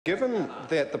Given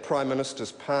that the Prime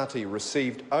Minister's party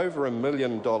received over $1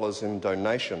 million in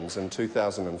donations in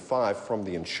 2005 from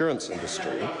the insurance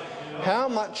industry, how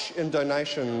much in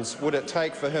donations would it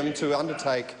take for him to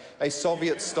undertake a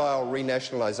Soviet-style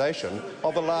renationalisation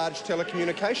of a large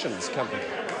telecommunications company?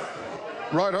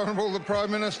 Right Honourable the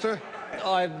Prime Minister.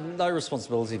 I have no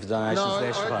responsibility for donations. No,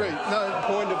 I agree. No.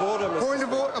 Point of order,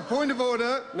 Mr. Point of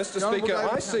order. Mr. Speaker,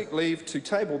 I seek leave to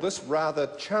table this rather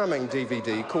charming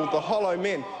DVD called The Hollow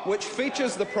Men, which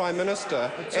features the Prime Minister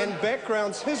and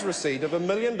backgrounds his receipt of $1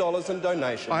 million in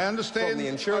donations from the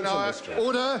insurance industry.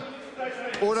 Order.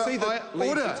 Table?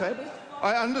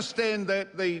 I understand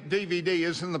that the DVD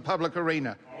is in the public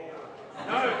arena.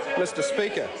 Mr.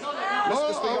 Speaker,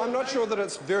 I'm not sure that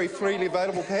it's very freely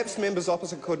available. Perhaps members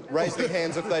opposite could raise their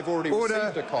hands if they've already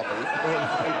received a copy,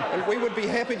 and we would be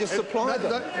happy to supply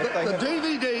them. The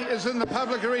DVD is in the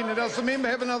public arena. Does the member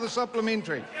have another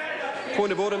supplementary?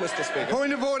 Point of order, Mr. Speaker.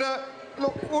 Point of order.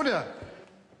 Look, order.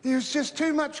 There's just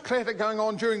too much clatter going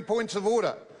on during points of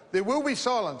order. There will be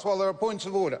silence while there are points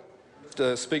of order.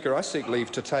 Mr. Speaker, I seek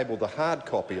leave to table the hard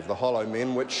copy of The Hollow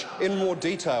Men, which in more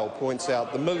detail points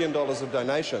out the $1 million of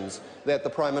donations that the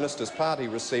Prime Minister's party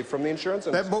received from the insurance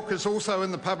industry. That book is also in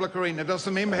the public arena. Does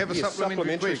the member have a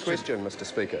supplementary question, Mr.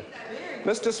 Speaker?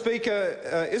 Mr.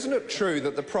 Speaker, isn't it true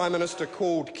that the Prime Minister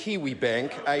called Kiwi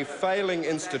Bank a failing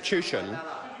institution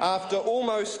after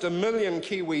almost 1 million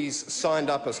Kiwis signed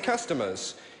up as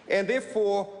customers? And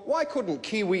therefore, why couldn't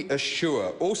Kiwi Assure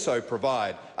also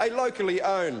provide a locally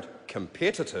owned,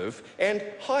 competitive and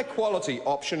high-quality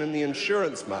option in the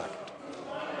insurance market?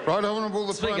 Right Honourable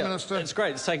the Prime Minister. It's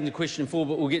great it's taking the question forward,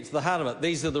 but we'll get to the heart of it.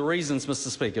 These are the reasons, Mr.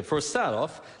 Speaker. For a start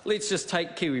off, let's just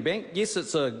take Kiwi Bank. Yes,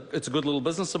 it's a good little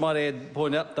business. I might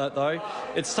point out that, though,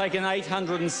 it's taken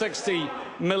 $860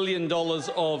 million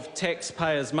of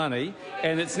taxpayers' money,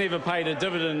 and it's never paid a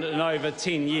dividend in over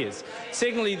 10 years.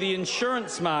 Secondly, the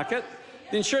insurance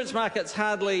market's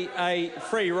hardly a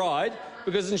free ride,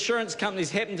 because insurance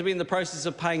companies happen to be in the process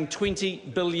of paying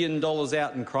 $20 billion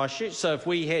out in Christchurch. So if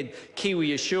we had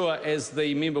Kiwi Assure, as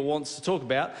the member wants to talk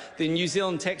about, then New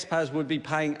Zealand taxpayers would be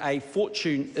paying a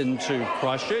fortune into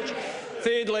Christchurch.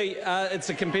 Thirdly, it's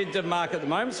a competitive market at the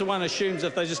moment, so one assumes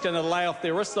if they're just going to lay off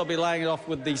their risk, they'll be laying it off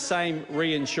with the same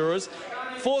reinsurers.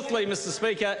 Fourthly, Mr.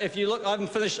 Speaker, if you look, I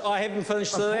haven't finished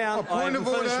the down.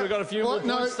 We've got a few more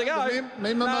points to go.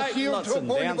 Member must yield to a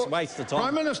point of order. Waste of time.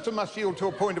 Prime Minister must yield to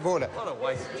a point of order. What a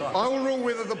waste of time. I will rule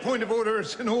whether the point of order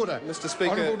is in order. Mr.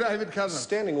 Speaker, Honourable David Cunliffe.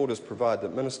 Standing orders provide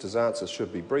that ministers' answers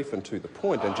should be brief and to the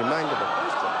point and germane to the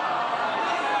question.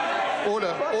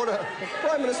 Order. The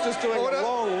Prime Minister's doing a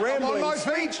long, rambling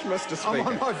speech, Mr. Speaker. I'm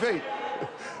on my feet.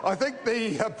 I think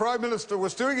the Prime Minister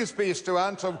was doing his best to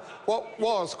answer what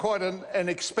was quite an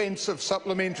expensive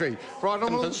supplementary. Right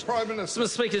Honourable Prime Minister. Mr.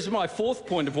 Speaker, this is my fourth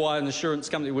point of why an insurance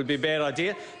company would be a bad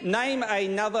idea. Name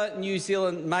another New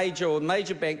Zealand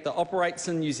major bank that operates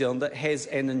in New Zealand that has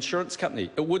an insurance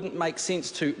company. It wouldn't make sense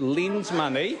to lend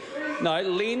money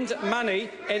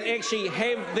and actually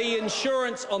have the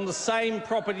insurance on the same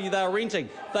property they're renting.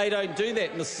 They don't do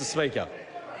that, Mr. Speaker.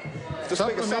 Mr.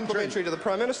 Speaker, supplementary to the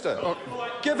Prime Minister.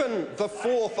 Given the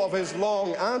fourth of his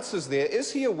long answers there,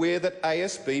 is he aware that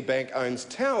ASB Bank owns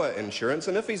tower insurance?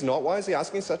 And if he's not, why is he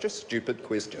asking such a stupid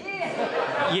question? Yes.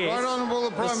 Right Honourable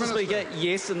the Prime Mr. Minister. Speaker,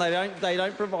 yes, and they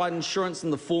don't provide insurance in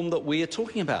the form that we are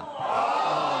talking about.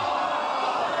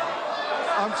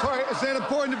 I'm sorry, is that a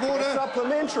point of order?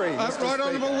 Supplementary, Right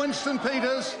Honourable Winston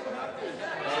Peters.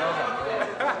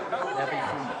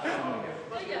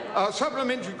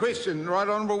 Supplementary question, Right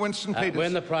Honourable Winston Peters.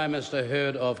 When the Prime Minister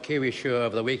heard of Kiwi Assure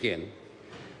over the weekend,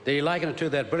 did he liken it to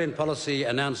that brilliant policy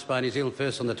announced by New Zealand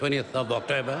First on the 20th of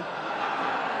October,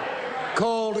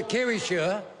 called Kiwi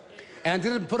Assure, and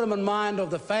did it put him in mind of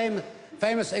the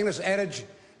famous English adage,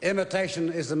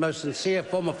 imitation is the most sincere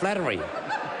form of flattery?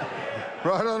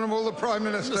 Right Honourable the Prime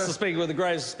Minister. Mr. Speaker, with the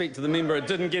greatest respect to the member, it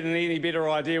didn't get any better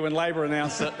idea when Labor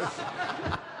announced it.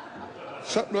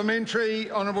 Supplementary,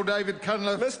 Honourable David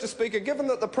Cunliffe. Mr. Speaker, given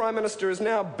that the Prime Minister is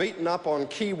now beaten up on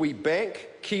Kiwi Bank,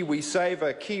 Kiwi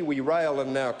Saver, Kiwi Rail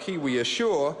and now Kiwi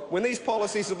Assure, when these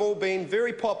policies have all been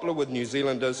very popular with New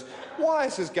Zealanders, why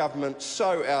is his government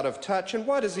so out of touch and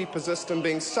why does he persist in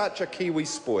being such a Kiwi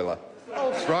spoiler?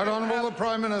 Right Honourable the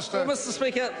Prime Minister. Well, Mr.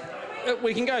 Speaker,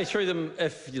 we can go through them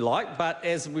if you like, but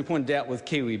as we pointed out with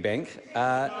Kiwi Bank,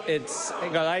 it's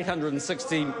got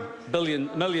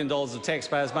 $860 million of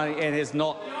taxpayers' money and has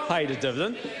not paid a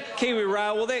dividend. Kiwi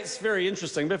Rail, well, that's very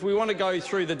interesting, but if we want to go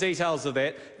through the details of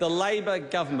that, the Labor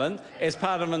government, as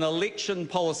part of an election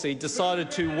policy,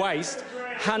 decided to waste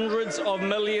hundreds of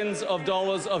millions of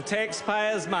dollars of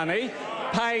taxpayers' money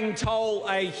paying toll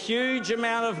a huge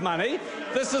amount of money.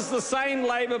 This is the same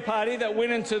Labor Party that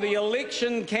went into the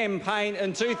election campaign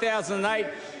in 2008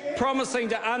 promising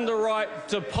to underwrite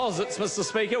deposits, Mr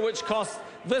Speaker, which cost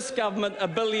this government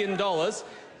 $1 billion.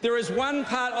 There is one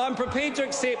part, I'm prepared to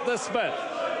accept this bit.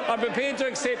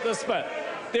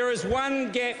 There is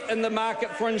one gap in the market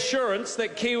for insurance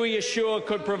that Kiwi Assure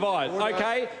could provide.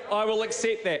 OK, I will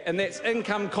accept that, and that's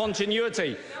income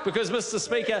continuity. Because, Mr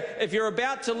Speaker, if you're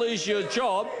about to lose your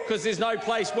job because there's no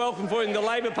place welcome for you in the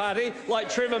Labor Party, like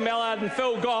Trevor Mallard and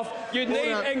Phil Goff, you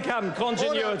need income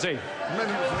continuity.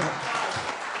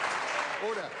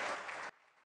 Order.